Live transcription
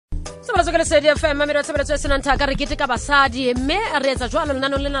Sebala sokele se dia FM mamelo tsebetso se nanta ka re kete ka basadi mme re etsa jwalo lena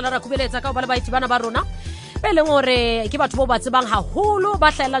lena la ra kubeletsa ka ba le baiti bana ba rona be leng hore ke batho ba tsebang haholo ba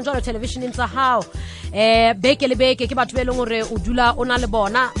hlaelang jwalo televisioneng tsa hao beke le beke ke batho be leng hore o dula o na le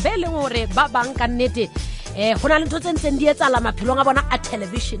bona be leng hore ba bang ka nnete hona le ntho tse ntseng di etsala maphelong a bona a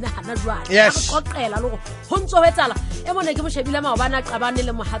television hana jwalo Yes. ka qoqela le go ho ntso etsala e mone ke mo shebile maobana qabane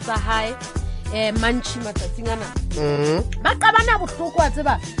le mohatsa hae manchi matsatsing ana ba qabana bohloko a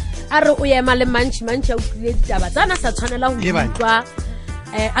tseba a re o yema le manchi a utlwile ditaba tsana sa tshwanela ho utlwa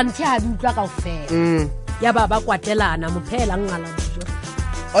anti ha di utlwa kaofela ya ba kwatelana mophela ngala dijo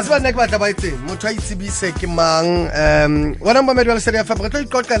wa tseba nna ke batla ba itseng motho a itsebise ke mang wena mmamedi wa lesedi ya fa re tlo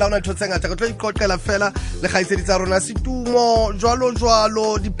iqoqela ona ntho tse ngata re tlo iqoqela fela le kgaitsedi tsa rona setumo jwalo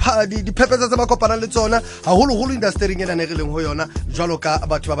diphephetsa tse ba kopanang le tsona haholoholo industry-eng ena ne re leng ho yona jwalo ka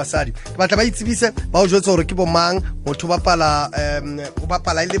batho ba basadi ke batla ba itsebise ba o jwetse hore ke bo mang motho o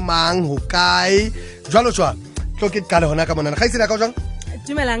bapala e le mang ho kae jwalo tlo ke qale hona ka monana kgaitsedi ka jwang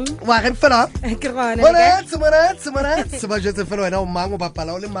Dumelang. wa re fela Ke gona. monate ba jwetse fela wena o mang o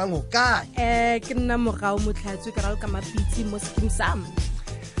bapala o le mang ho kae Ke nna Mogau motlhatso ka ra ka mapitsi mo SkeemSaam.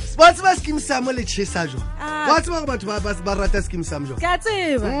 wa tseba SkeemSaam le tshisa jo Ah. wa tseba batho ba rata SkeemSaam jo Ka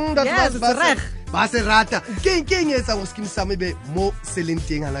tseba. batho Yes, it's reg. ba se rata ke eng e etsang go SkeemSaam be mo seleng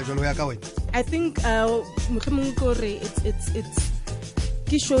teng hana jalo ya ka wena I think mohlomong ko re it's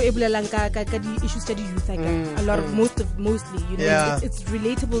ke show e bolelang ka di issues tsa di youth a lot of mostly you know Yeah. it's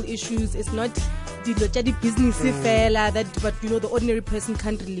relatable issues. It's not dilo tsa di business fela that but you know the ordinary person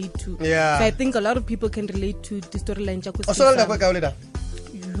can't relate to. Yeah. So I think a lot of people can relate to the storyline tsa ko o sona le kwa ka o le da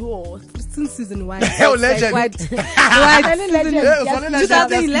Yo, since season 1. Oh, legend. What? o sona le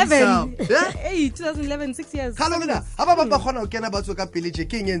da 2011. Yeah. Hey, 2011, 6 years. ka lo le da ha ba kgona ho kena ba tswe ka pele je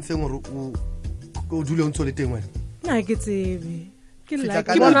ke eng e ntseng hore o dule o ntso le teng wena Na ke tsebe. Ke Fihla like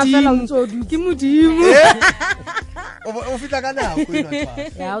ka nako. ke modimo. o fitla ka nako eno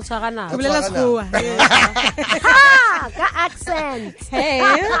twa ya o tshwara Ke nako bolela sekgowa. ka accent Hey.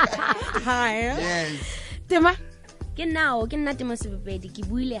 Hi. yes Tema ke nna Tema sebepedi ke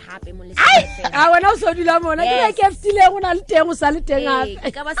buile hape mo lesedi a wena o so dula mona ke Yes. ke fitile go na le teng o sa le teng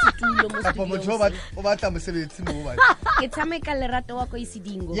ke ka ba setulo mo kapo motho studio o batla mosebetsi mo ba ke tshameka lerato wa ko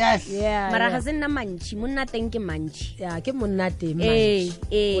Isidingo yes yeah mara ga se nna mantši monna teng ke mantši ya ke monna teng eh.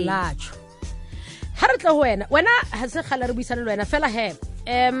 olatsho ha re tle ho wena ha se khala re buisana le wena fela he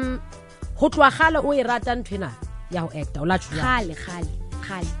ho tloa gale o e rata nthwena ya ho acta olatsho ya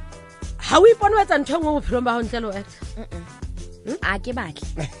kgale ha o ipone wa tsa ntho ngwe mo philong ba ho ntle le ho acta a ke batle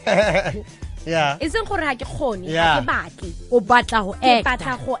yeah e seng gore ha ke kgone Yeah. ha ke batle o batla ho ke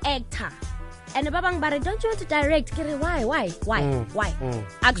batla acta go actor and ba bang ba re don't you want to direct ke re why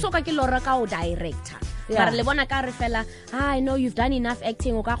a ke soka ke lora ka o director Yeah. mara le bona ka re fela I know you've done enough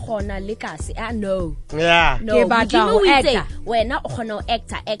acting o ka kgona le kasi no yeah Ke batla Modimo ho o itse, actor. wena o kgona ho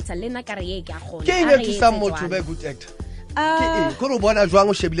actor le nna ka re ye ke a kgona ke eng A e re thusang etse motho jwalo. be good actor ke eng ko re o bona jwang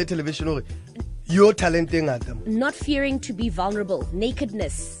o shebile television hore yo talent e ngata mo Not fearing to be vulnerable,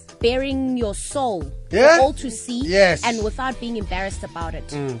 nakedness, bearing your soul Yeah. for all to see, Yes. and without being embarrassed about it.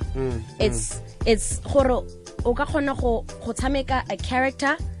 It's gore o ka kgona go tshameka a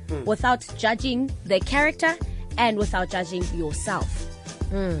character without judging the character and without judging yourself.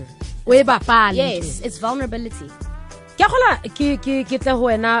 o e bapale Yes, it's vulnerability. ke gola ke tle ho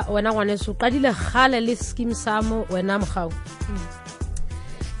wena ngwane so qadile gale le SkeemSaam wena Mogau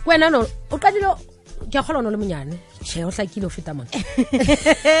wena no o qadile ke gola no le monyane che o hlakile o feta mona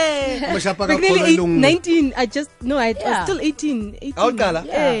mo shapa ka Like kholo nearly le nngwe 19. I was Yeah. still 18. Ha o qala?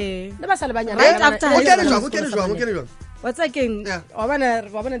 Yeah. le ba sa le banyane Right after o high kene school. jwang o kene jwang What's again? Yeah.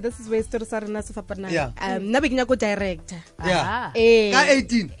 Wabana, this is where story sa rena se fapana. Yeah. Na be ke nyako director. yeah Eh. ka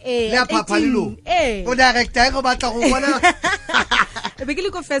 18 Eh, le a phapha le lo eh. o director go batla go bona Be ke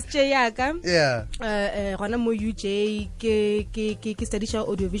le ko first year ya ka. yeah Gona mo UJ ke study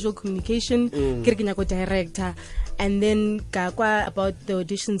audiovisual communication ke re ke nyako director, and then ka kwa about the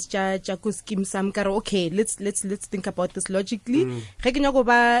auditions ja ko SkeemSaam ka re okay let's think about this logically. Ge ke nyako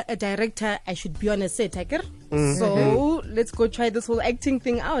ba a director I should be on a set akere. So let's go try this whole acting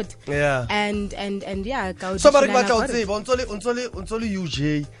thing out. yeah And yeah, ka so ba re audition batla o about it. tseba o ntso le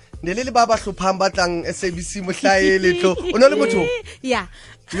UJ ne le ba hlophang batlang SABC mohlae letlo o no le motho Yeah.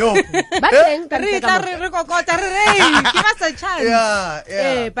 yo ba teng ka Re ntle ka tla mona. re kokota re re give us a chance.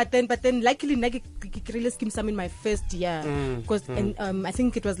 yeah But then luckily I really SkeemSaam in my first year because and I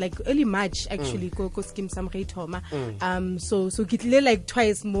think it was like early March actually go SkeemSaam re thoma. So get like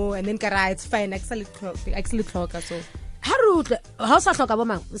twice more, and then kara it's fine actually clock so ha re utlwe ha o sa hloka bo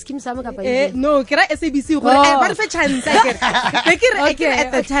mang SkeemSaam ka pa no ke ra SABC gore ba re fe chance ke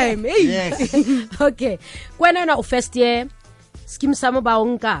at the time Yes. okay kwena na o first year SkeemSaam ba o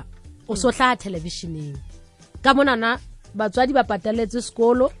nka o so hla televisioneng ka monana batswadi ba pataletse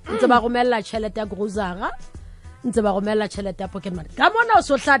sekolo ntse ba romella tšhelete ya grocery ntse ba romella tšhelete ya pocket money ka mona o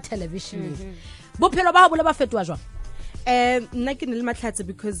so hla televisioneng bophelo ba bole ba fetwa jwa nna ke ne le matlhatse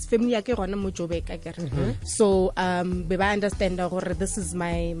because family ya ke rona mo Joburg ka kere so be ba understand gore this is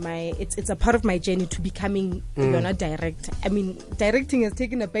my it's a part of my journey to becoming a director. I mean directing has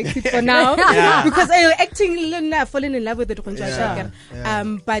taken a back seat for now because acting I fallen in love with it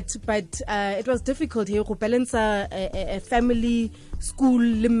but it was difficult here to balance a family school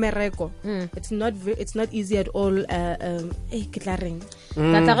le mmereko. It's not easy at all ke tla reng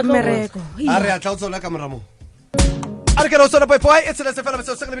mmereko Are a tla tsona ka moramo Are ke no sona boy it's a fela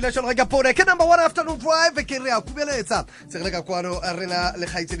se se lebile sholo ga pone ke number 1 afternoon drive ke re a kubeletsa se re ka kwano rena le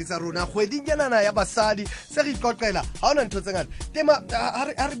khaitsedi tsa rona kgweding yana ya basadi se re ikoqela ha ona ntho tse ngata Tema a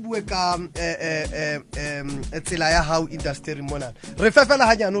re bue ka tsela ya how industry mona re fefela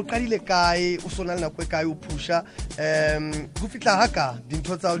hanyane o qadile kae o sona le nako kae o pusha go fitla haka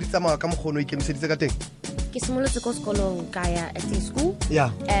dintho tsa o di tsamaya ka mogolo o ikemiseditse ka teng Ke simolotse ko sekolong kaya at school yeah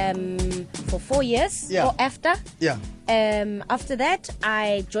for 4 years or after after that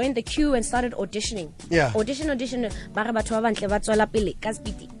I joined the queue and started auditioning audition ba re batho ba bantle ba tswela pele ka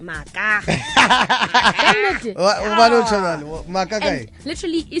speed maka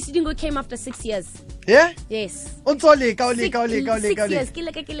literally Isidingo came after 6 years yes Untole ka 6 years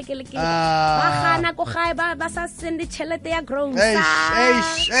kile ba gana ko gae ba sa send tšhelete ya grown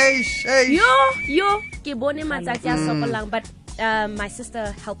yo ke bone matsatsi a sokolang but my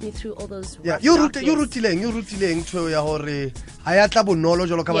sister helped me through all those you rutileng tho ya hore ha ya tla bonolo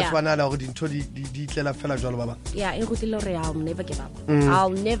jalo ka batho bana la hore dintho di tlela fela jalo baba e rutile hore I'll never give up I'll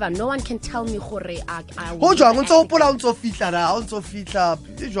never no one can tell me hore I ho jwang o ntse o pola o ntse o fitla na o ntse o fitla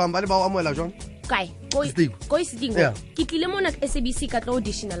e jwang ba le ba o amoela jwang kae go Isidingo ke tlile mona SABC ka tlo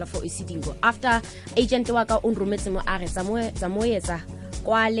auditionala for Isidingo after agent wa ka o nrometse mo a re tsa mo etsa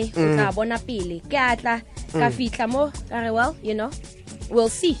kwale o tla bona pele ke atla ka fitla mo are well you know we'll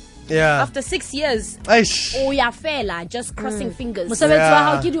see after 6 years ya fela just crossing fingers mosebetsi wa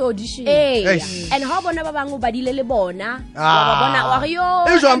hao ke di audition and ha bona ba bang o badile le bona ba bona wa re yo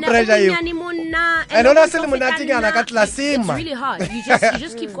nyani monna and ona se le monatinyana ka tlasema it's really hard you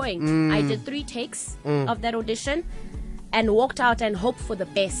just keep going I did 3 takes of that audition and walked out and hoped for the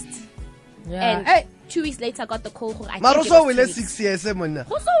best and 2 weeks later I got the call I think it was 6 years monna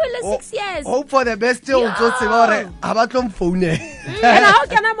so will 6 years hope for the best o tlo tseba hore ha ba tlo mphone ena ha o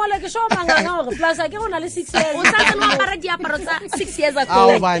kana mola ke sho manganga hore plus ke gona le 6 years o sa tsena ba re diaparo tsa 6 years ago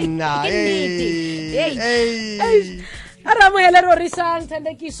au bana ara mo hele Rorisang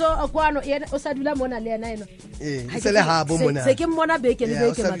Thandekiso akwano yena o sa dula mona le yena eno se le ha bo mona se ke mona beke le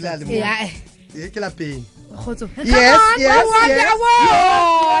beke matla ke la peng khotso yes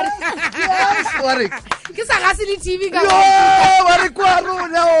Warwick ke sa ga se le TV ka Warwick wa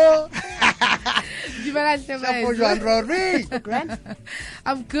rona o di ba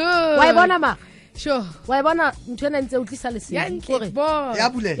I'm good why bona ma sure why bona ntwena ntse o tlisa le se ya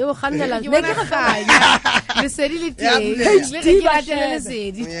bule yo kgannela le ke ga fanya le sedi le teng le ke le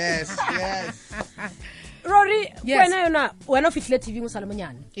sedi yes Rory wena o fihlile TV mo sa le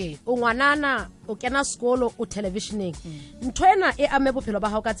monyane o ngwanana o kena sekolo o televisioneng ntwena e ame bophelo ba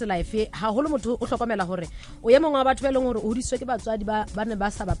hao ka tsela efe ha holo motho o hlokomela hore o ye mongwe wa batho ba leng hore o diswe ke batswadi ba ne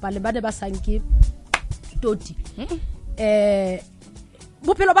ba sa bapale ba ne ba sanke toti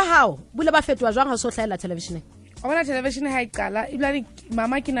bophelo ba hao bule ba fetwa jwang ha so hlaela televisioneng ona television ha iqala iblani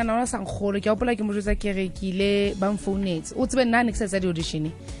mama ke nana ona sangkholo ke a opola ke motsa ke re ke ile ba mphonetse o tsebe nna ne ke sa tsa di audition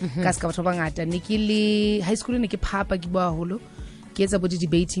ka ska batho ba ngata ne ke le high school ne ke phapa ke bua holo ke etsa bo di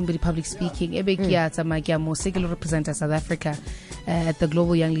debating bo di public speaking ebe ke ya tsamaya ke a mo se ke le representer South Africa at the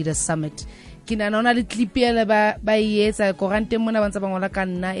Global Young Leaders Summit ke nana ona le clip ele ba etsa korante mona ba ntse ba ngola ka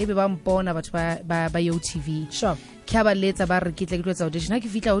nna ebe ba mpona batho ba UTV sure ke ba letsa ba re ke tle ke tlo etsa audition ha ke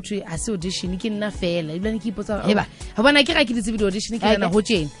fitla ho thwe a se audition ke nna fela iblane ke ipotsa heba ha bona ke ga ke ditse video audition ke nna ho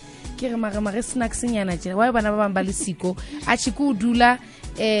tjena ke re mare snacks nyana tjena wa bana ba bang ba le siko a tshiko dula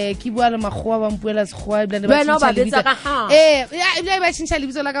ke bua le magwa ba mpuela segwa iblane ba tshintsha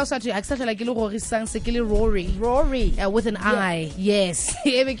lebitso la ka o sa thwe a ke sa hlola ke le Rorisang se ke le Rory with an I yes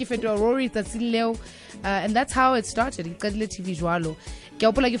ebe ke fetwa Rory tsatsile and that's how it started ke qadile TV jwalo ke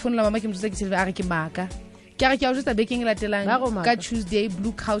opola ke phone la mama ke motse ke TV a re ke maka ke a just baking latelang ka Tuesday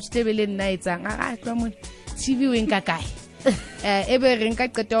blue couch tebele nna etsang a tloa mo TV weng ka kae ebe re nka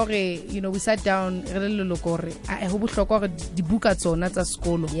qeta hore we sat down re le leloko hore ho bohlokwa hore dibuka tsona tsa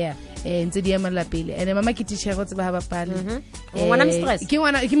sekolo ntse di emela pele ene mama ke teacher go tseba ha bapale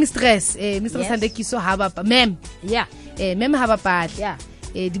ke mistress mistress ande kiso ha bapa mem mem ha bapale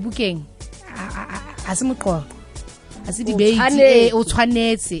dibukeng a se moqo a se debate o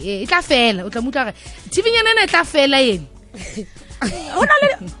tshwanetse e tla fela o tla mutla re TV nyana e tla fela yena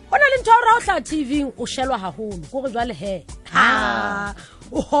ona le ntho ra o hla TV o shelwa haholo go re jwale he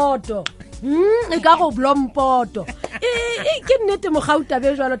o hoto e ka go blompoto ke nnete mogauta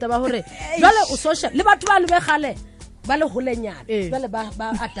be jwalo taba hore jwale o social le batho ba le begale ba le holenyana jwale ba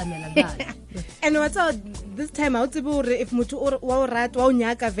atamela bana and what's out this time I would say if mutu wa rat wa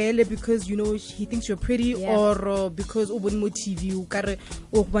nyaka vele because he thinks you're pretty or because o bon mo TV o kare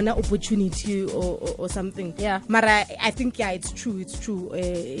o bona opportunity or something mara I think it's true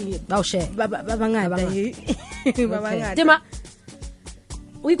ba share ba bangata Tema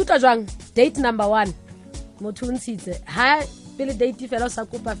o ikuta jwang date number 1 motho ntshitse ha pele date fela sa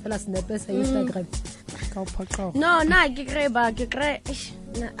kopa fela snap sa Instagram No,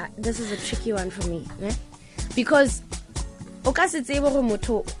 this is a tricky one for me, because o ka se tsebe go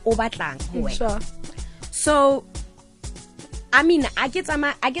motho o batlang go wena. So I mean, I get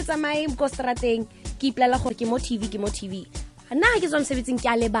my go strateng ke iplela gore ke mo TV. Na ke tswa msebetsing ke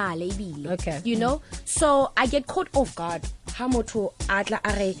a lebala ebile. So I get caught off guard. Ha motho atla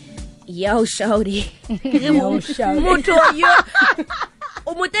are yo shawty. Motho yo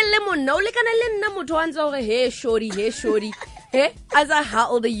o motelle monna o lekana le nna motho wa ntse gore hey shorty as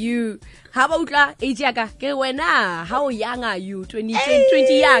how old are you ha ba utla age yaka ke wena how young are you 20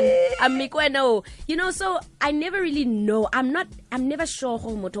 young I'm mekwena so I never really know I'm never sure go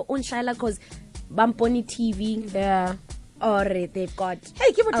motho on shaila cause bamponi TV or they've got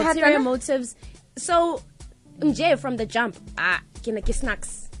ulterior motives so from the jump ke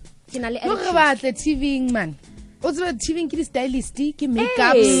snacks ke na le attitude TV man o tseba TV ke di stylist ke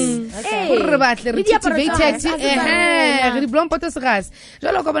makeups re batle re activated re di blompoto segas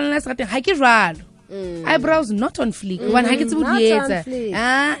jalo go bana na strateng ha ke jwalo eyebrows not on fleek one ha ke tsebo di etsa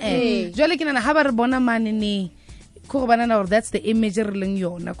jalo ke nana ha ba re bona manene go bana na that's the image re leng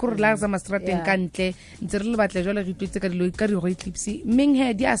yona go re la za mastrateng ka ntle ntse re le batle jalo re itwetse ka dilo ka di eclipse meng he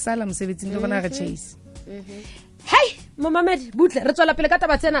di a sala mosebetsing le bona re chase Hey, Mohamed, butle re tswela pele ka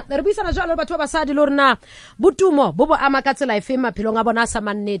taba tsena re buisana jalo batho ba basadi le rena botumo bo ama ka tsela efe maphelong a bona sa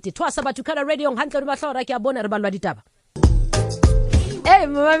mannete Twasa Ba2cada radio hantle re ba hlora ke a bona re ba lwa ditaba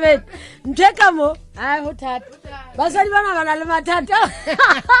Mohamed nteka mo ho thata basadi bana le mathata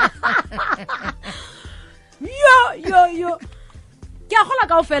yo ke a gola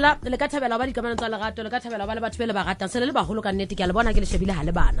kaofela le ka thabela ba dikamano tsa lerato le ka thabela ba le batho bele ba ratang se le baholo ka nnete ke a le bona ke le shebile ha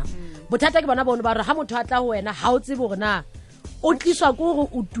le bana bothata ke bona ba re ha motho a tla ho wena ha o tsebe gore na o tliswa go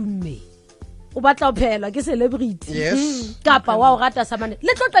gore o tumme o batla o phela ke celebrity kapa wa o rata sa mane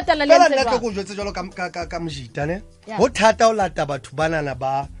le tlo qetela le ntse ba go jwetse jalo ka mjita ne ho thata o lata batho banana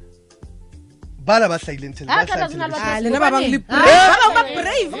ba hlaileng tshele le ba bang le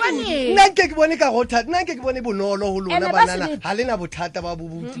brave nna ke bone ka go thata nna ke bone bonolo ho lona banana ha lena bothata ba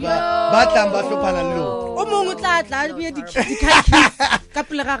bobuti ba tlang ba hlophana le lona o mongwe tla be di ka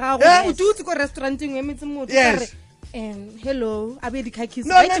pele ga gago o dutse ko restauranteng e metse motho re hello abe di khakis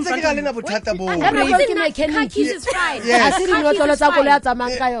no nna ke ga lena bothata bo khakis is fine a se di lotlolo tsa go le a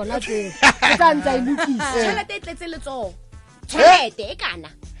tsamang ka yona tse tsa ntsa ilukisa tšhelete e tletse letso tšhelete e kana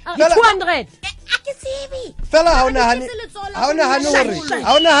 200 ke tsebe fela ha ona hane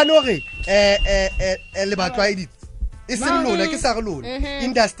hore le batho a edit e se lona ke sa re lona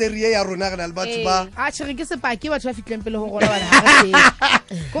industry ya rona re na le batho ba a tshege ke sepaki batho ba fitleng pele go gona bana ha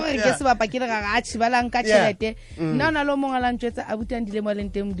go re ke se ba pakile ga a tšibalang ka tšhelete nna ona lo mongwe la ntšwetsa a butang dile mo leng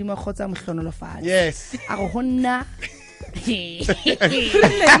teng modimo kgotsa mohlonolo fa a go honna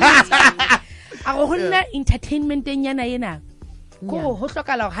entertainment nyana yena go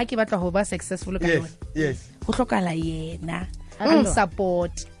hlokala ha ke batla ho ba successful ka yona go hlokala yena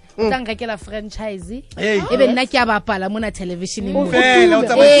support tla nka ke la franchise ebe nna ke a bapala mona television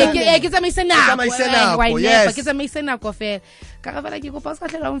ke tsamaise nako fela ka ga fela ke go pa se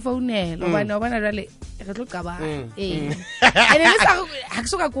tlhela mo founela bana jale re tlo qaba ene le sa ha ke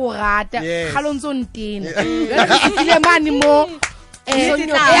soka go rata galonzo ntena le mani mo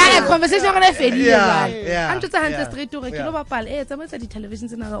conversation gona fedile a ntse hantle straight gore ke lo bapala tsamaisa di television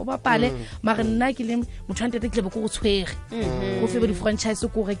tsena o bapale mara nna ke le motho ntete ke le go tshwere go febe di franchise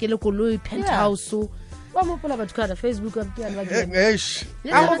go re ke le koloi penthouse ba mo pola Ba2cada Facebook a piano ba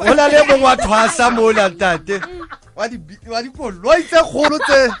ona le mo wa Twasa mo la tate wa di koloi tse kgolo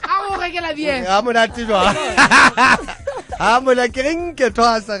tse a o rekela bien a monate jwa mona ke reng ke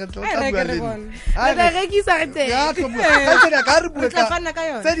Twasa re tlo ka bua le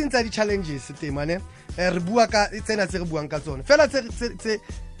tse ding tsa di-challenges Tema ne re bua ka tsena tse re buang ka tsone fela tse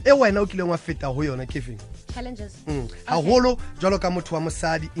e wena o kileng wa feta ho yona ke feng Challenges. haholo jwalo ka motho wa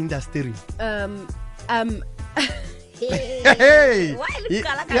mosadi industry Hey. Why look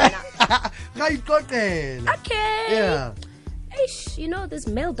ga itlotlela Okay. yeah Ish, you know, this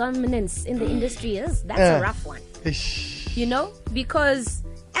male dominance in the industry that's a rough one. You know, because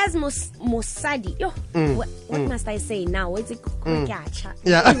as Mosadi, what must I say now? It's a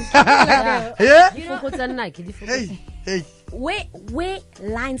yeah hey where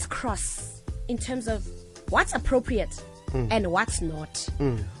lines cross in terms of what's appropriate and what's not.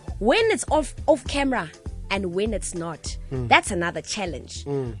 When it's off camera and when it's not, that's another challenge.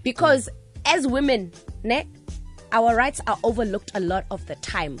 Because as women, our rights are overlooked a lot of the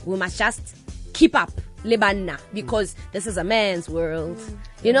time. We must just keep up, libanna, because this is a man's world.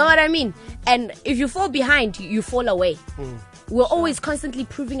 You know what I mean? And if you fall behind, you fall away. We're always constantly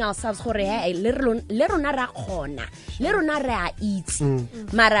proving ourselves.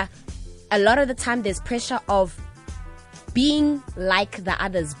 Mara, a lot of the time there's pressure of being like the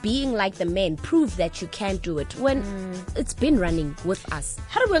others, being like the men, prove that you can do it when it's been running with us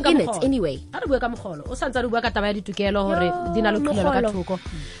in it anyway. Ha re bua ka mogolo o santse re bua ka taba ya ditokelo hore di na le tlholelo ka thoko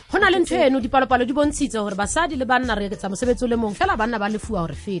hona le ntho eno dipalopalo di bontshitse hore basadi le banna re etsa mosebetsi le mong fela banna ba lefuwa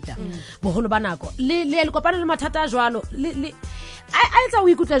hore feta boholo ba nako le kopana le mathata a jwalo a etsa o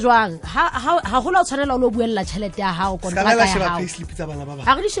ikutlwe jwang ha hola o tshwanela o lo buella tšhelete ya hao kontraka ya hao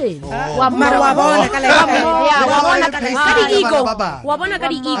ha re di shebe wa bona ka wa bona ka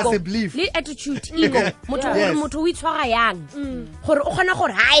di-ego le attitude ego motho o itshwara yang gore o kgona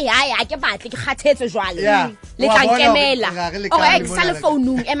gore hai ke batle ke kgathetse jwale le tla nkemela o ke sa le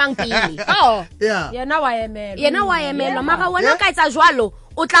founung emang pele yena wa emelwa mara wena ka etsa jwalo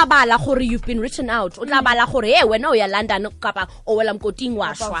o tla bala gore you've been written out o tla bala gore wena o ya London kapa o wela mkoting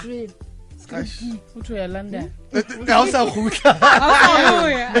wa shwa Utho ya London. ga o sa gutla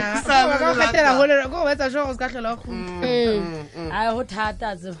go wetsa jo go ska hlola go a ho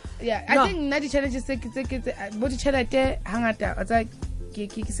thata tse yeah I think nna di challenges tse bo di chalete hangata tsa ke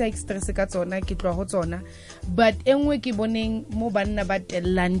sa stress ka tsona ke tloa go tsona but engwe ke boneng mo banna ba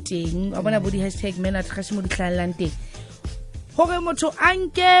tellang teng a bona bo di hashtag men at gashi mo di tlhalang teng gore motho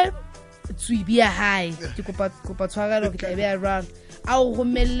anke tswibi ya hae ke kopa tshwarelo ke tla be around a o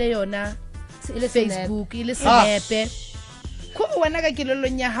romelle yona ile Facebook ile senepe ko wena ka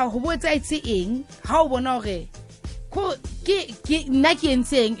kelelong ya ha ho botsa itse eng ha o bona hore ko ke nna ke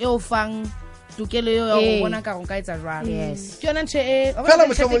entseng e o fang tokelo yo ya go bona ka go ka etsa jwang yes ke yona ntse e fela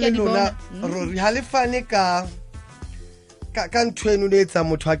motlhomo le lona Rori ha le fane ka ntho eno le etsa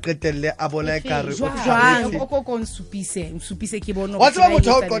motho a qetelle a bona ekare o ko nsupise ke bona wa tsaba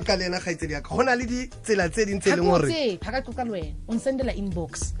motho o qoqa le ena gaitsedi ya ka gona le ditsela tse ding tse leng hore ha ka qoqa le wena o nsendela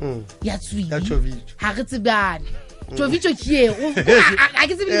inbox ya tswi ya Chovicho ha re tsebane Chovicho ke a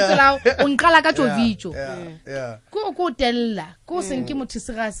ke tsebe ditselao o nqala ka Chovicho ko tella ko senke motho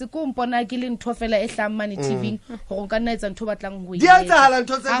serase ko mpona ke le ntho fela e hlammane TV go ka nna etsa ntho batlang go di etsahala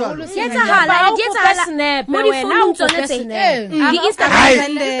ntho tse jwalo di etsahala snap mo di phone tsone tse di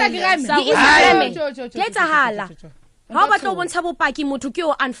Instagram di etsahala ha ba tlo bontsha bopaki motho ke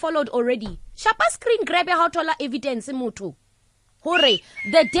o unfollowed already shapa screen grab ha o thola evidence motho hore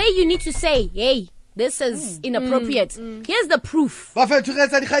the day you need to say hey this is inappropriate here's the proof ba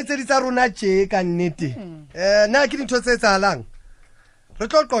fethugetsa dikgaitsedi tsa rona tje ka nnete na ke dintho tse etsahalang re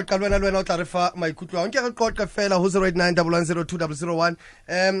tlo qoqa le wena o tla re fa maikutlo a nke re qoqa fela ho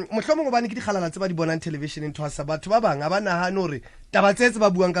 0891102001 mohlomong bane ke dikgalala tse ba di bonang television in Twasa batho ba bang ba nahana hore taba tse ba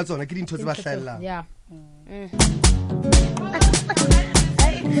buang ka tsona ke dintho tse ba hlaellang yeah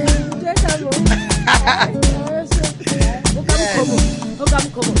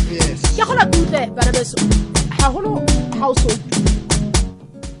ke gola butle bana beso ha holo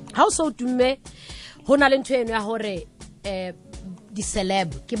household dume hona le ntho eno ya hore di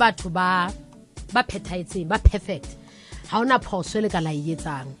celeb ke batho ba phetaetseng ba perfect ha ona phoso le ka la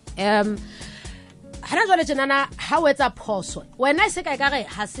yetsang hana jwale tjenana ha o etsa phoso wena se ka re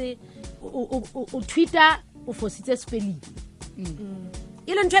ha se o Twitter o fositse spelling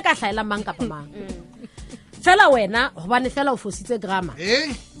ile ntwe ka hlaela mang kapa mang fela wena hobane fela o fositse grammar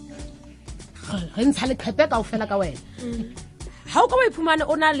re ntsha le qhepe ka o fela ka wena ha o ka ba iphumana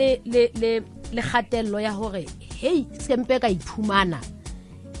ona le kgatello ya hore hey sempe ka iphumana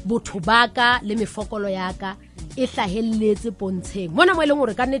botho baka le mefokolo yaka e hlahelletse pontsheng mona mo eleng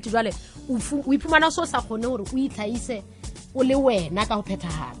hore ka nnete jwale o iphumana so sa khone hore o itlhaise o le wena ka ho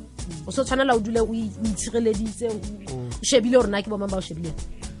phethahala o so tshwanela o dule o itshireleditse shebile gore na ke bomang ba o shebileng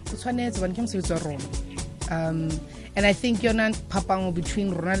o tshwanetse bane ke mosebetsi wa rona and I think yona phapango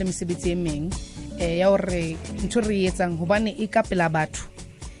between rona le mesebetsi e meng ya gore ntho re etsang hobane e ka pela batho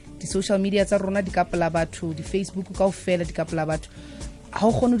di-social media tsa rona di ka pela batho di-Facebook ka ofela di ka pela batho ha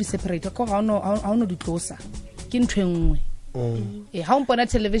o kgone di separate ka ga ono di tlosa ke ntho engwe ha o mpona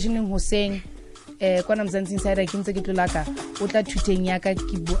televisioneng hoseng kwana MzansiInsider ke ntse ke tlolaka o tla thuteng ya ka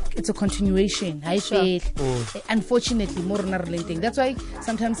it's a continuation ha e fele unfortunately mo rona re leng teng that's why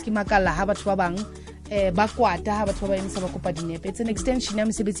sometimes ke makala ha batho ba bang ba kwata ha batho ba emisa ba kopa dinepe it's an extension ya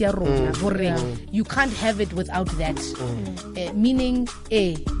mesebetsi ya rona hore you can't have it without that meaning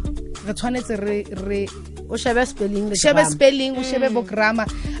re tshwanetse re o shebe spelling o shebe bo grammar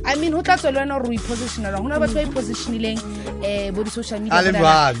I mean ho tla tswela wena re positionala hona batho ba positionileng bo di social media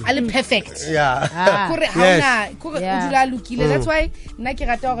ale perfect kore hauna kore o dula lokile that's why nna ke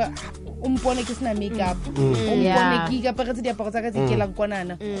rata hore o mpone ke sena makeup o mpone ke ka pagetse diaparo tsa ka tse ke lang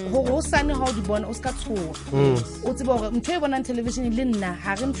konana hore o sane ha o di bona o ska tshoa o tseba hore ntwe e bonang television le nna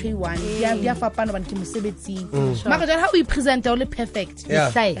ha re ntwe one ya fapana bana ke mosebetsing mara jana ha o ipresenta o le perfect re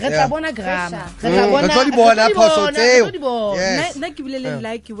tla bona grammar re tla bona phoso tseo na ke bile le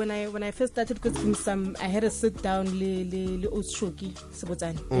like when I first started with SkeemSaam I had a sit down le Oshoki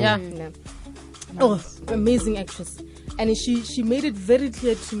Sebotsane oh amazing actress and she made it very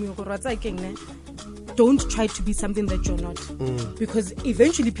clear to me don't try to be something that you're not because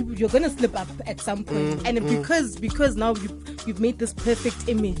eventually you're going to slip up at some point and because now you've made this perfect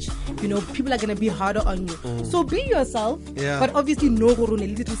image people are going to be harder on you so be yourself but obviously know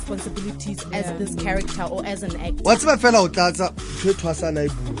little responsibilities as this character or as an actor what's my fellow tlatsa Twasa na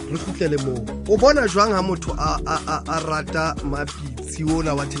ibu re khutlele mo o bona jwang ha motho a rata mapitsi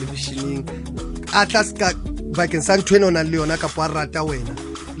ona wa televisioning a tlaska bakeng sa ntwena ona le yona ka po a rata wena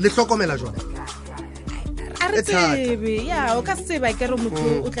le hlokomela jwang o ka tseba ke re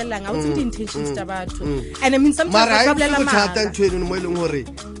motho o tlelang a o tsebe intentions tsa batho and I mean sometimes mara problem la thata ntwena mo ileng hore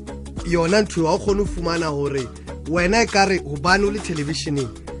yona ntwe wa khona fumana hore wena e kare ho bana le televisioning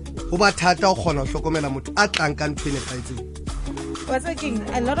ho ba thata o khona ho hlokomela motho a tlang ka ntwena tsaitseng what's again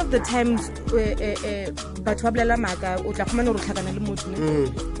a lot of the times batho ba blela maka o tla khomana re tlhakana le motho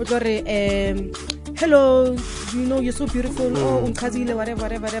o tlo re hello, you're so beautiful, oh, unkazile,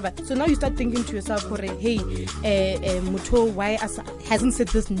 whatever. So now you start thinking to yourself, hey, Muto, why hasn't said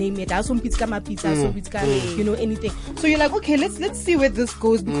this name yet? I pizza, anything. So you're like, okay, let's see where this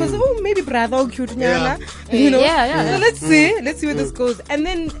goes because maybe brother, cute, So let's see where this goes. And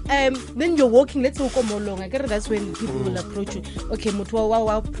then you're walking. Let's walk more long. I guess that's when people will approach you. Okay, Muto,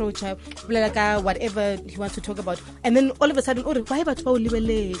 wow, approach her, whatever he wants to talk about. And then all of a sudden, why about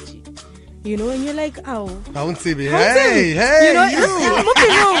and you're like, oh, hey,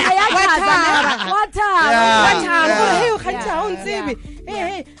 you.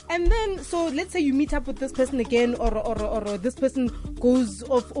 Hey. And then, so let's say you meet up with this person again, or this person goes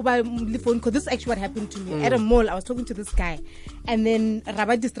off over the phone, because this is actually what happened to me. At a mall, I was talking to this guy, and then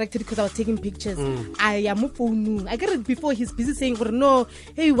Rabat distracted because I was taking pictures. I am phone. I get it before he's busy saying, no,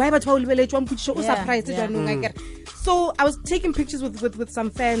 hey, why but surprised. So I was taking pictures with some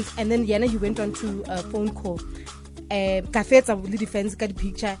fans, and then he went on to a phone call. Cafe tsa le defense ka di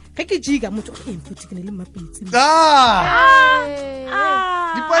picture ga ke jiga motho e mfutikene le mapitsi di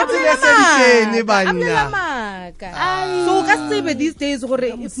points le se di bana so ka tsebe these days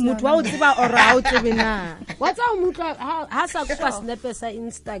gore if motho wa o tseba or ha o tsebe na what's our motho ha sa kopa snap sa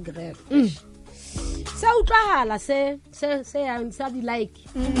Instagram sa utlwahala se sa di like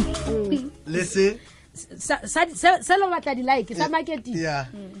lese se lo batla di like sa marketing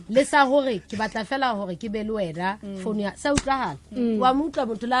le sa hore ke batla fela hore ke be le wena phone ya sa utlwahala wa mutla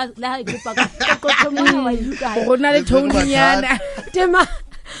motho la ha ke pa ka thoma wa yuka go na le tone nyana tema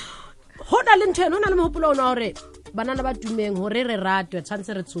hona le ntwe hona le mohopolo ona hore banana ba tumeng hore re ratwe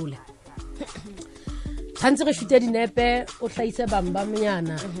tshantse re tsole tshantse re shute dinepe o hlaise bamba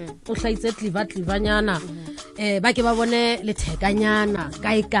mnyana o hlaise tlivanyana ba ke ba bone le thekanyana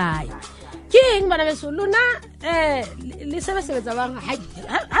kae King bana beso lona le sebetsa bang ha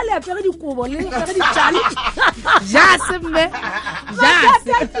le apere dikobo le apere di tjali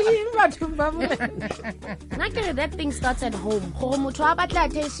that thing starts at home go motho a batla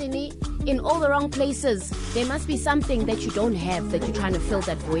attention in all the wrong places. There must be something that you don't have that you're trying to fill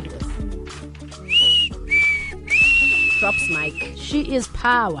that void with. Drops mic. She is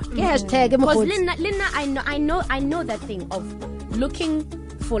power. Hashtag because Lina, I know that thing of looking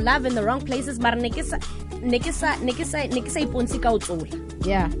for love in the wrong places, but nekisa iponsi ka utsola.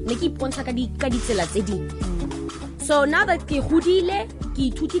 Yeah. Neki iponsa ka di tsela tse ding. So now that ke hudile,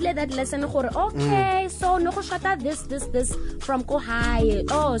 ke ithutile that lesson gore okay, so no go shota this from ko high.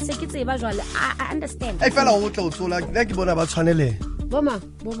 Oh, se ke tseba jwale. I understand. Hey fela o tla o tsola nna ke bona ba tshwanele. Boma.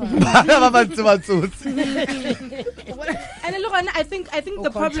 Ba ba tsotsi. And look, I think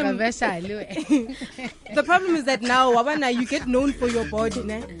the problem the problem is that now wabana you get known for your body,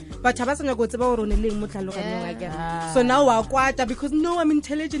 ne? But habasanya go tseba gore o ne leng mo tlhaloganyong again. So now wa kwata because no, I'm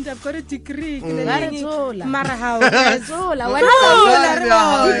intelligent, I've got a degree. Mara how? Zola.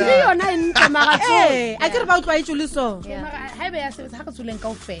 Degree yona e nka mara tsola. Eh, a ke re ba o twa itshole so. Haebe ya se ha go tsoleng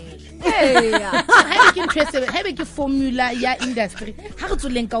kaofela. Haebe ke formula ya industry ha go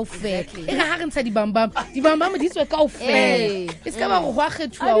tsoleng kaofela. E ga re ntsha dibambam di tswe kaofela. E ska ba go gwa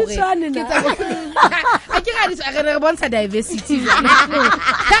kgethuwa hore ke tsa a ke ga di re bontsha diversity.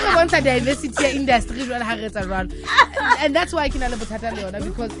 Bontsha diversity industry and that's why I can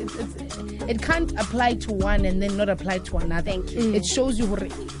because it can't apply to one and then not apply to another. It shows you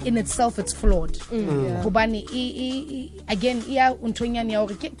in itself it's flawed. Again untonyane ya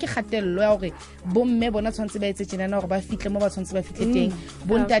hore ke khatello ya hore bomme bona tshwantse ba etse tjena na hore ba fitle mo ba tshwantse ba fitle teng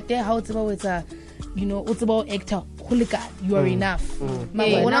bontate ha o tseba o etsa o tseba actor you are enough.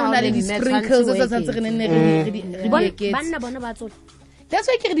 Bona le sprinkles o tshwantse re nne re banna bona ba tsotla. That's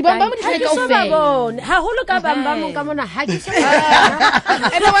why ke di bamba mo di ka ofela. Ha holo ka bamba mo ka mona ha ke so.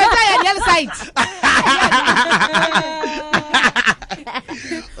 And I was there on the other side.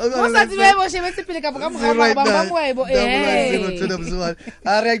 Mosa tsebe she metse pele ka bamba mo ebo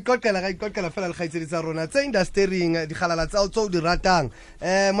re ikokela fela le khaitsedi tsa rona tse industrying di khalala tsa o di ratang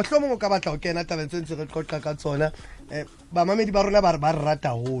mohlomong o ka batla o kena tabeng tse re qoqa ka tsona ba mamedi ba rona ba rata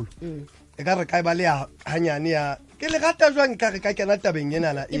holo e ka re ka ba le hanyane ya ke le rata jwang ka re ka kena tabeng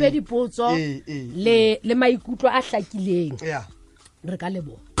ena na e be dipotso le maikutlo a hlakileng re ka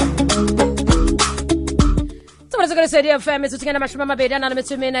lebo Tsabara ka SEDI FM tso tsengana mashoma mabedi ana le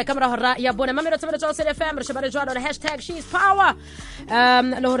metsomena ka mora hora ya bona mamelo tsabara tsa SEDI FM re shebale jwalo le #sheispower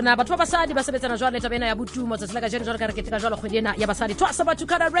le horna batho ba basadi ba sebetsana jwalo le tabena ya botumo tsa tsela ka jeno jwalo ka re keteka jwalo kgwedina ya basadi Twasa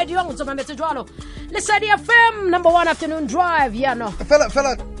Ba2cada radio ngotso mametse jwalo le SEDI FM number 1 afternoon drive no fela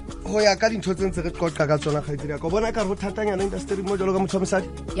ho ya ka dintho tse ntse re qoqa ka tsona khaitsedi ka bona ka re ho thatanyana industry mo jalo ka motho wa mosadi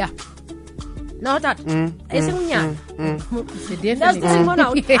no that esinyana definitely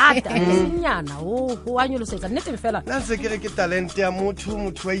mona o thata esinyana o anyolosetsa nnete fela la se ke talent ya motho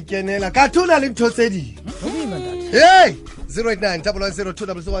wa ikenela ka thula le ntho tse di hey 089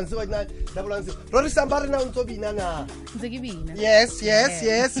 Rorisang ba rena o ntso bina na ntse ke bina yes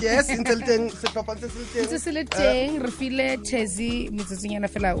intelligent se le teng re file Chezi metsotsonyana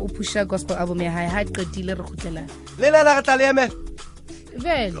fela o pusha gospel album ya ha qedile re khutlela le la re tla le eme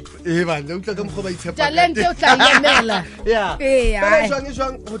vele ba le utla ka mkgo ba itshepa talent o tla yemela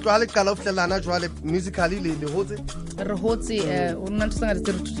jwang go twa le qala o ftlelana jwale musically le hotse re hotse o nna tsanga re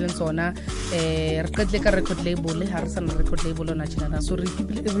thutileng tsona re qedile ka record label ha re sa na record label ona tjena so re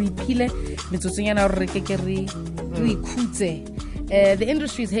iphile metsotsonyana re ke re ikhutse. The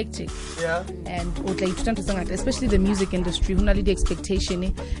industry is hectic, and especially the music industry. Who the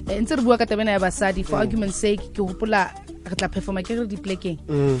expectation? Instead of work at the basadi, for argument's sake, ke hopola re tla performa ke re di plekeng.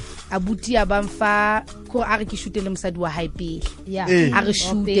 Abuti abamfa ko a re ke shootele mosadi wa high pele. A re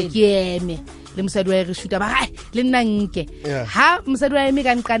shoote ke eme. Le mosadi wa re shoota ba le nna nke. Ha mosadi wa eme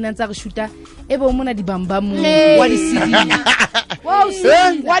ka nqana ntsa re shoota ebe o mona di bamba mo wa di CD.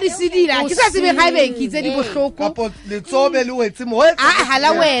 What is CD la? Ke sa se be ga be ke tse di bohloko. Kapo le tsobe le wetse mo.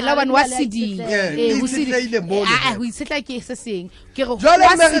 Hala wela one wa CD. Ho CD. Ho itsetla ke se seng. Ke re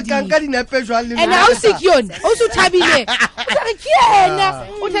jwale me ka nka dinepe jwale le. And how sick yon? O se thabile. O re ke yena.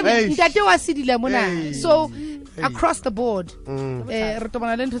 O thabile ntate wa CD la mona. So across the board re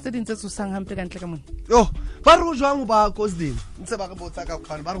tobana le ntho tse dintse tsusang hampe ka ntle ka mona. Yo ba re jwang ba cosdin ntse ba re botsa ka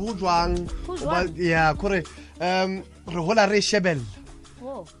khwana ba re ho jwang ya kore re hola re shebel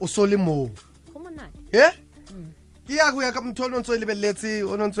o so le mo go monate ke ya go ya ka motho o ntse le beletse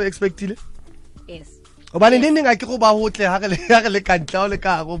o ntse expectile yes o ba le neng ga ke go ba hotle ha re le kantla o le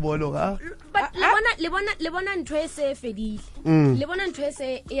ka go bolo ga but le bona ntho e se fedile le bona ntho e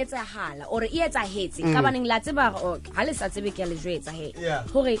se e etsahala or e etsahetse ka baneng la tseba ha le sa tsebe ke le jwetsa he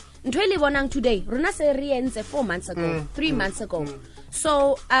hore ntho e le bonang today rona se re entse 4 months ago 3 months ago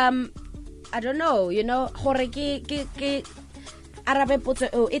so I don't know gore ke arabe potso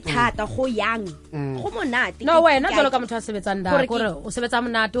eo e thata go yang go monate no wena jalo ka motho a sebetsang da gore o sebetsa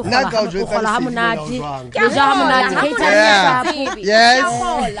monate o Nna ka o jwetsa gola ha lesedi monate hore o o ja ha monate catering Yes.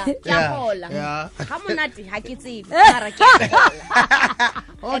 ke a gola Yeah. ha monate ha ke tsebe mara ke a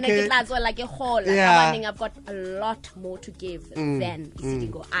gola and Okay. ke tla tswela ke gola Yeah. I've got a lot more to give than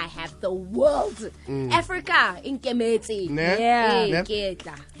Isidingo. I have the world Africa inkemetse Ne? Yeah. ke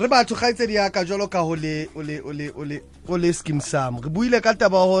tla re batho kgaitsedi ya ka jalo ka ho le SkeemSaam re buile ka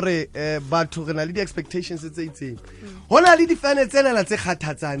taba hore batho re na le di-expectations tse itseng ho na le difane tsenana tse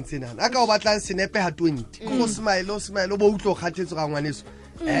kgathatsang tsenana a ka o batlang senepe ha 20 ko smile o bo utlwe o kgathetse ga ngwaneso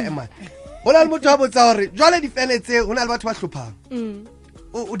man ho na le motho a botsa hore jwale difane tse ho na le batho ba hlophang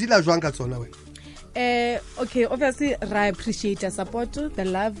o dila jwang ka tsona wena Okay, obviously, I appreciate the support, the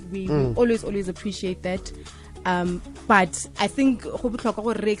love. We always appreciate that. But I think go botlhokwa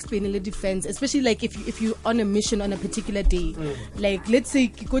gore re explain the defense, especially like if you on a mission on a particular day. Like let's say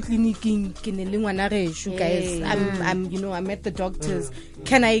ke go clinicing ke ne le ngwana resho guys. I'm at the doctor's.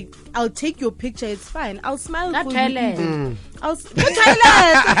 I'll take your picture, it's fine. I'll smile for you. I'll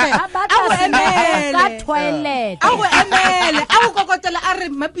toilet. Ka toilet I will go tell are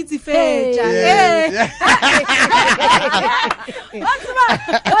mapitsi fetja.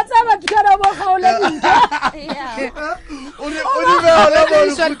 what's up ba2cada bo gaole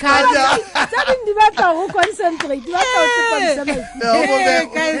di batla go concentrate di batla go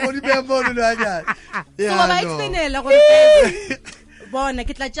So I explain gore bona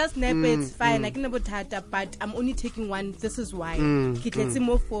ke tla just snap it's fine I can bothata but I'm only taking one this is why ke tletse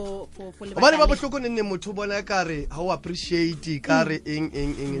mo for ba ba bohloko nne motho bona ka re ha o appreciate ka re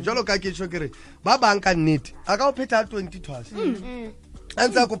eng jalo ka ke tsho ke re ba bang ka nnete a ka o phetha 20 twas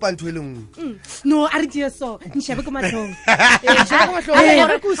antsa go pantho e lengwe no a re die so nshebe ko matlong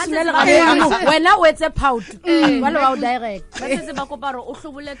wena o etse pout wala wa o direct ba tsetse ba koparo o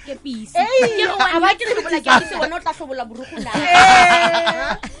hlobole ke pisi ke re wa ke hlobola ke pisi wena o tla hlobola burukuna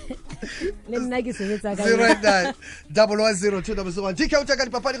le nna ke sebetsa ka 0100201 dike o tsaka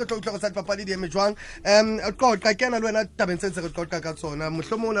dipapadi go tlotla go sa dipapadi di eme jwang go ka kena le wena tabeng tse re tlotla ka tsona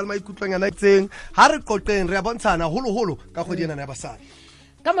mohlomo o na le maikutlwanyana itseng ha re qoqeng re a bontshana holo ka go diena ya basadi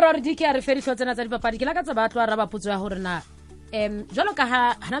ka morao re dike a re ferihlwa tsena tsa dipapadi ke la ka tsa ba tlo araba potso ya hore na jalo ka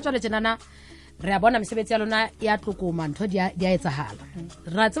hana jwale tjenana re a bona mesebetsi ya lona ya tlokoma ntho di a etsahala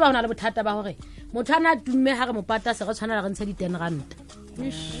ra tseba hona le bothata ba hore motho ana tumme ha re mopata se re tshwana re ntshe di 10 rand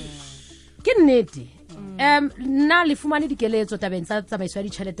ke nnete nna le fumane dikeletso tabeng tsa tsamaiso ya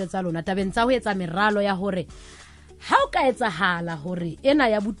ditšhelete tsa lona tabeng tsa ho etsa meralo ya hore ha o ka etsahala hore ena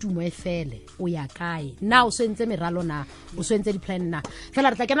ya botumo e fele o ya kae na o swentse meralo na o swentse di-plan na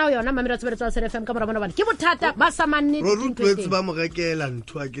fela re tla kena o yona mamelo tsebetso ya SFM ka mora bona bana ke bothata ba sa manne tlwetse ba mo rekela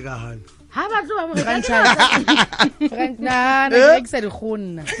ntho a ke ga hana ha ba tlo ba mo na ke sa di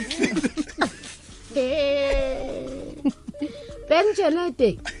gonna pensionete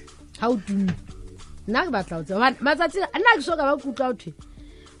ha o tumme nna ke batla o tseba matsatsi nna ke so ka ba kutla o thwe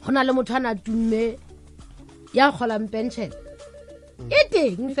go na le motho ana tumme ya golang pension e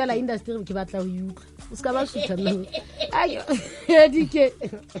teng fela industry ke batla ho utlwa o ska ba sutha nna ayo dike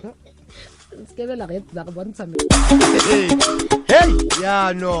skebela re tla go bontsha hey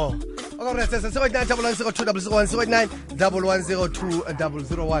ya no o re se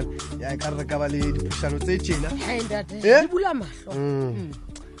 089102001 ya ka re ka ba le dipushano tse tjena di bula mahlo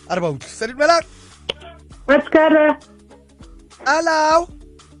a re ba utlwa se dimela ba2cada hello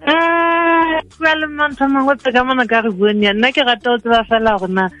well mantho mangwe tse ka mona ka re bueng ya nna ke rata o tseba fela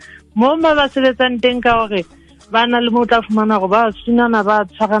gore na mo ma ba sebetsang teng ka gore ba na le mo tla fumana gore ba sinana ba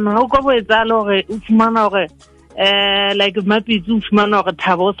tshwarana o go bo etsalo gore o fumana gore like mapitsi o fumana gore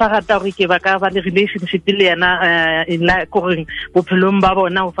Thabo o sa rata gore ke ba ka ba le relationship le yena in la gore bophelong ba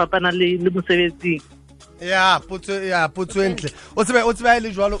bona o fapana le mosebetsing ya potso entle o tsebe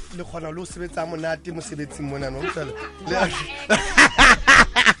le jwalo le khona lo sebetsa monate mosebetsing mona no utlala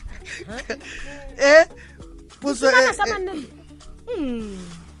potso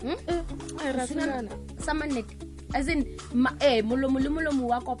samanne as in molomo le molomo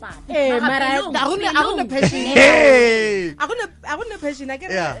wa kopana mara a gona passion a ke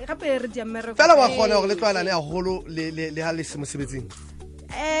gape re dia mmereko fela wa khona gore le tlwalane a holo le ha le se mosebetsing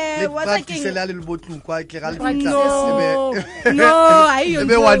le practice le le botlung kwa ke ga le no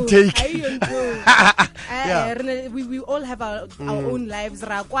one take we all have our own lives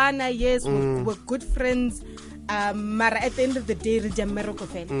rakwana yes we're good friends mara at the end of the day re dia mmereko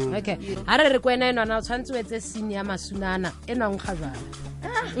fela okay ha re kwena eno na o tshwantse o etse scene ya masunana eno ang khajana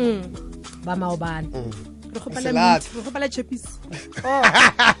ba maobana re gopala chepis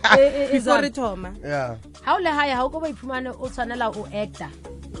before re thoma ha o le hae ha o go ba iphumane o tshwanela o actor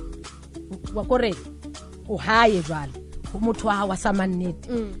wa kore o hae jwale go motho wa wa sa mannete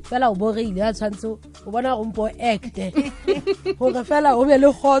fela o boreile ya tshwantse o bona go mpo acte go fela o be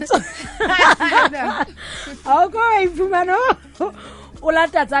le khotso ha o go ba iphumane o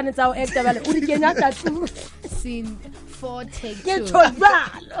lata tsane tsa o actor bale o di kenya tattoo Scene 4 take 2. ke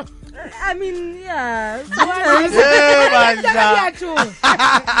tshobalo I mean, yeah.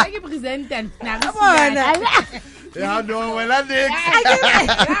 Ke presenter na bona ya no wena next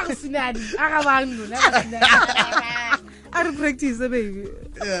a re practice baby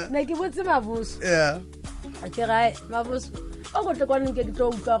ne ke botse mabuso ke ga mabuso o go tle kwaneng ke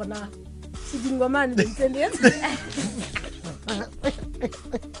tlo utlwa gona Isidingo man ntse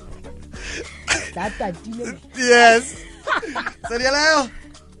data dile yes seria leo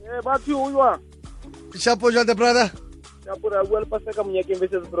Bathi uwa chapo jante brother chapo ra bua le paseka monyake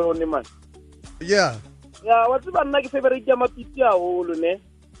investors pro ne man yeah wa tseba nna ke favorite ya mapiti a holo ne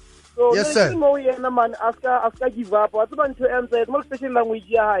so yes sir mo yena man aska give up wa tseba ntho e ntse mo special language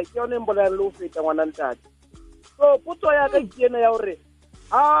ya hae ke yone mbola le o feta ngwana ntate so potso ya ka ke ena ya hore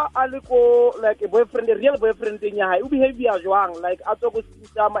a le ko like a boyfriend a real boyfriend ya hae o behavior jwang like a tsoko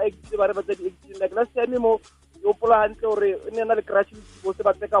SkeemSaam exit ba re ba tse exit like last time mo yo pola hantle hore ne na le crush go se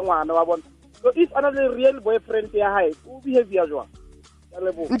ba tseka ngwana wa bona so if another real boyfriend ya hae o behavior jwang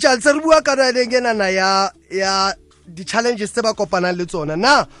ntse re bua ka nana ya di-challenges tse ba kopanang le tsona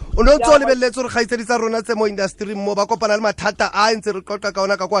na o ne o tse o lebeletse gore kgaitsedi tsa rona tse mo industry mo ba kopana le mathata a ntse re qoqa ka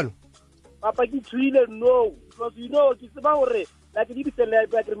ona ka kwano papa ke tshwile no because you know ke tseba gore la ke di bisele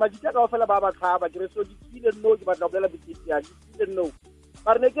ba ke majita ka ofela ba ba tlhaba ke re so di tshwile no ke batla go bolela bitsitsi ya di tshwile no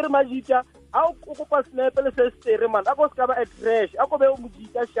ba ne ke re majita a o kopa snap le se stere man a go ska ba a trash a go be o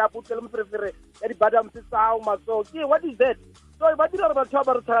mojita sharp o tsele mfrefere ya di badam se sa o matso ke what is that so ba dira re batho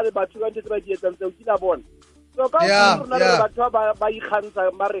ba re tshara le batho ka ntse ba di etsa ntse o kila bona so ka rona le batho ba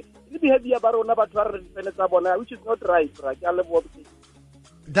ikgantsha mare le behavior ba rona batho ba re difene tsa bona which is not right ra ke a le bo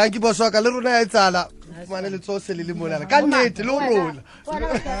danki boso ka le rona ya etsala fumane le tsose le monana ka nnete le rona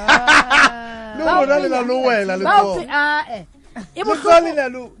le rona le la lo wela le tso e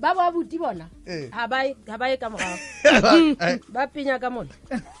botlhoko ba ba buti bona ha ba e ka morao ba penya ka mona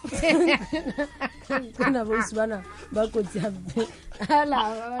kana bo isibana ba kotsi hape hala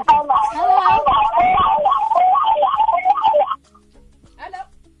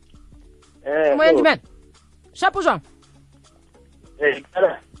mo ndimen shapo jwang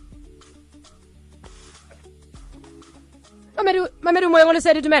Mamedi mo yengole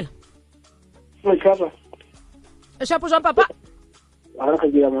se di dumela shapo jwang papa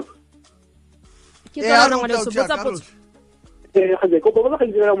ke tsona ngwana se botsa potso ga go bona ga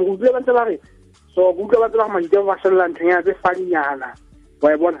dira mo go dira bantse ba re so go dira bantse ba ma di ba sala ntenya tse fanyana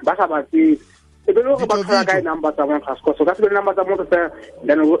wa bona ba sa ba tse e be lo go ba tsaya ka number tsa bona so ka se number tsa motho tsa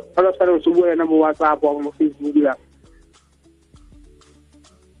then o ala sa se bua na mo WhatsApp o mo Facebook ya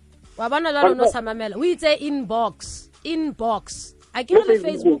wa bona la no sa mamela o itse inbox a ke le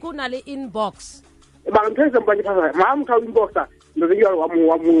Facebook o na le inbox ba ntse se mpa di phasa ma am ka inbox no re yo wa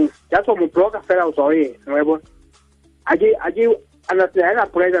mo ya so mo blog fela o so ye no e bona aje ana se ana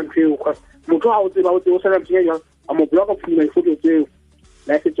present feel ko mo tlo a o tseba o tsela mphe yo a mo blog of my photo tseo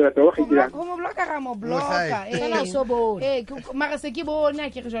la se tsela to go dira go mo bloga ga mo bloga sana so bona mara se ke bona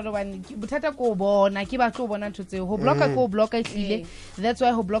ke re jalo bane bothata ko bona ke ba tlo bona ntse tseo go bloga ko bloga tlile that's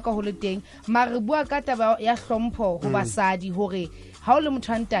why go bloga ho le teng mara bua ka taba ya hlompho go basadi hore ha o le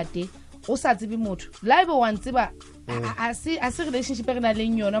motho ntate o sa tsebe motho live one tseba a se relationship e re na le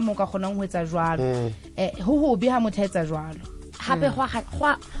yona mo ka kgonang ho etsa jwalo ho be ha motho etsa jwalo hape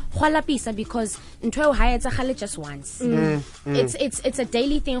go lapisa because ntwe o ha etsa gale just once it's a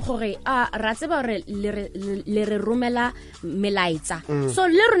daily thing gore ra tseba re le re romela melaetsa so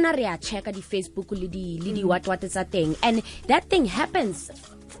le rona re a checka di Facebook le di what tsa teng and that thing happens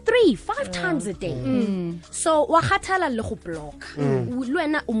 3-5 times a day so wa khathala le go block le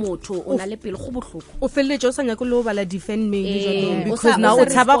wena o motho o na le pele go botlhoko o felletse o sanya go lo bala defend me because now o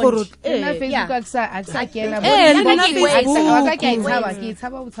tshaba go na Facebook aksa kena ke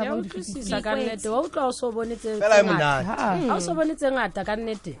tshaba o tshaba ka nnete wa utla o so bonetse ha o so bonetse ngata ka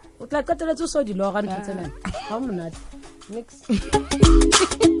nnete o tla qeteletse o so di loga ntse tsena ha monate next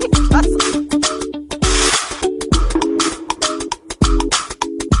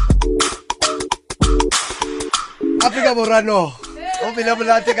Afrika Borano o bile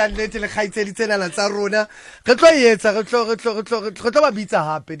bolate ka nnete le kgaitsedi tsena la tsa rona re tlo etsa re tlo ba bitsa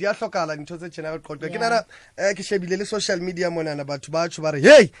hape di a hlokala ntho tse tshena re qoqa ke nana ke shebile le social media monana batho ba tsho ba re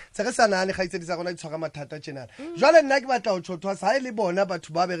hey se re sana le kgaitsedi tsa rona di tshwara mathata tshena jwale nna ke batla ho tshotwa sa ile bona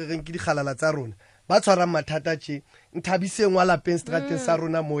batho ba be re reng ke di khalala tsa rona ba tshwarang mathata tje nthabiseng wa lapeng strateng sa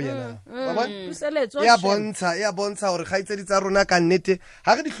rona mo yena ba bona ya bontsha gore kgaitsedi tsa rona ka nnete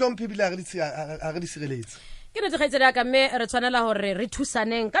ha re di hlomphe bile ha re di sireletse ke ne tgaitsedi ka mme re tshwanela gore re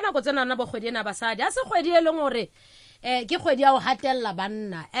thusaneng ka nako tsena na bogwedi ena basadi a se kgwedi e leng gore ke kgwedi ya go hatella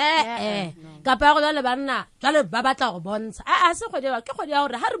banna kapa ya go le banna jale ba batla go bontsha a se kgwedi ke kgwedi ya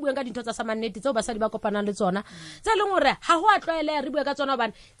gore ha re bueng ka dintho tsa samannete tseo basadi ba kopanang le tsona tse leng gore ha go a tlwaele re bue ka tsona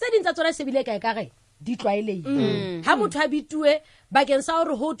bana tse dintsa tsona se bile kae ka ge di tlwaelehile ha motho a bitue bakeng sa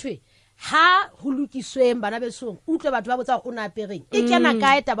gore ho thwe ha ho lokisweng bana besong utlwe batho ba botsa o na apereng e kena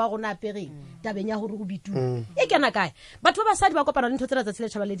kae taba go na apereng tabeng ya gore go bitue e kena kae batho ba basadi ba kopana le ntho tsena tsa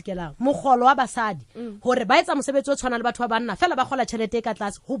tshile tshaba le dikelang mogolo wa basadi gore ba etsa mosebetsi o tshwana le batho ba banna fela ba gola tšhelete e ka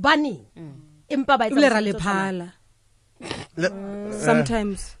tlase ho baneng empa ba etsa le ra le phala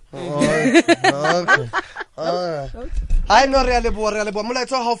sometimes ha no re a leboa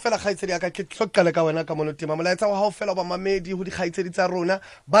molaetsa wa hao fela kgaitsedi ka ke tlhokkale ka wena ka mono Tema molaetsa wa hao fela ba mamedi ho di kgaitsedi tsa rona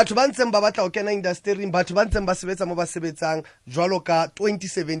batho ba ntseng ba batla ho kena industry batho ba ntseng ba sebetsa mo ba sebetsang jwalo ka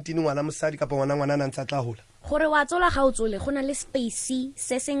 2017 ngwana mosadi kapa ngwana na ntsa tla hola gore wa tsola ga o tsole go na le space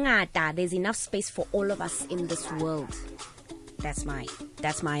se se ngata there's enough space for all of us in this world that's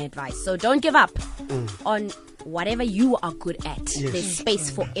my advice so don't give up on whatever you are good at there's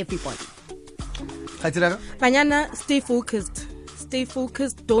space for everybody banyana stay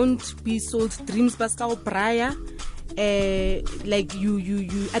focused don't be sold dreams baska braya like you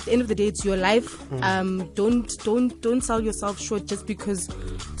at the end of the day it's your life don't sell yourself short just because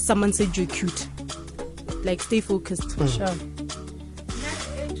someone said you're cute like stay focused sure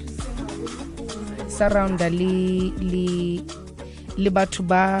surround le batho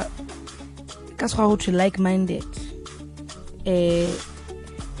ba ka tshwa to like minded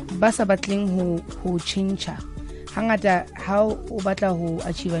ba sa batleng ho change hangata how o batla ho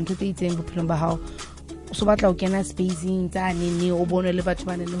achieve ntho tse itseng bophelong ba hao so batla ho kena spacing tsa nene o bone le batho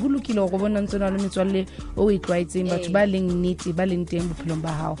ba nene ho lokile go bona ntse na le metswalle o e twaitseng batho ba leng nnete ba leng teng bophelong ba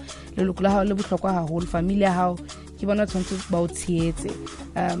hao le lokela hao le bohlokwa haholo family ya hao ke bona tshwantse ba o tsheetse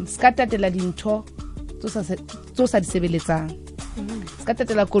ska tatela dintho tso sa di sebeletsang ska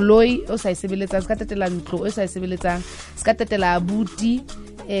tatela koloi o sa e sebeletsang ska tatela ntlo o sa e sebeletsang ska tatela abuti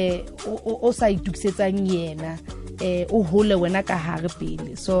o sa itukisetsang yena o hole wena ka hare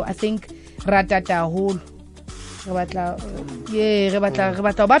pele so I think ratata hole re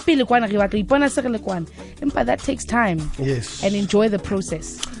batla ba pele kwana re batla ipona se re le kwana empa that takes time and enjoy the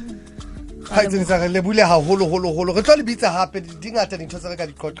process ha itse tsa le bule haholo re tlo le bitsa hape di ngata dintho tse re ka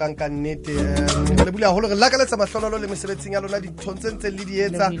di qoqang ka nnete le bule haholo re lakaletsa mahlonolo le mesebetsing ya lona di ntse le di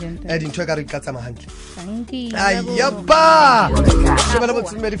etsa dintho ka re ikatsa mahantle ayaba shebela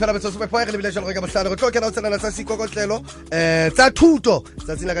botsime di fela betso se poere le bile jalo re ka bohlale re tlo kena o tsena tsa sikokotlelo tsa thuto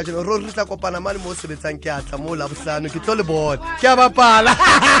tsa tsina ka jeno re tla kopana mane mo sebetsang ke atla mo la bohlano ke tlo le bona ke a bapala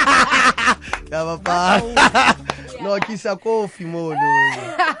no kisa kofi mo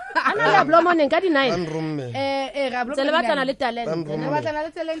ana la blomone ka di 9 anrumme tse le batlana le talent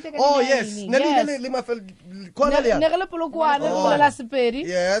oh yes le mafel kona le ne re le polokwane le la sepedi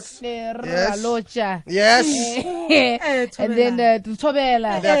yes ra locha yes and then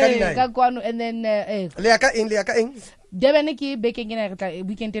thobela ka kwano and then le ya ka eng Debene ki beke ngina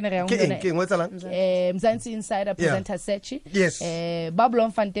weekend ene re ya ke ngwetsalang MzansiInsider presenter search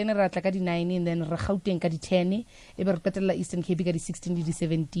Babylon Fontaine ra tla ka di 9 and then re Gauteng ka di 10 e be re petela Eastern Cape ka di 16 le di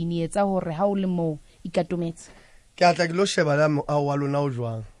 17 etsa hore ha o le mo ikatometse ke atla ke lo sheba la wa lona o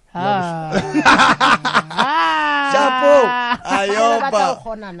jwang chapo ayoba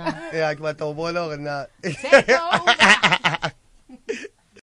ke batla go bona hore na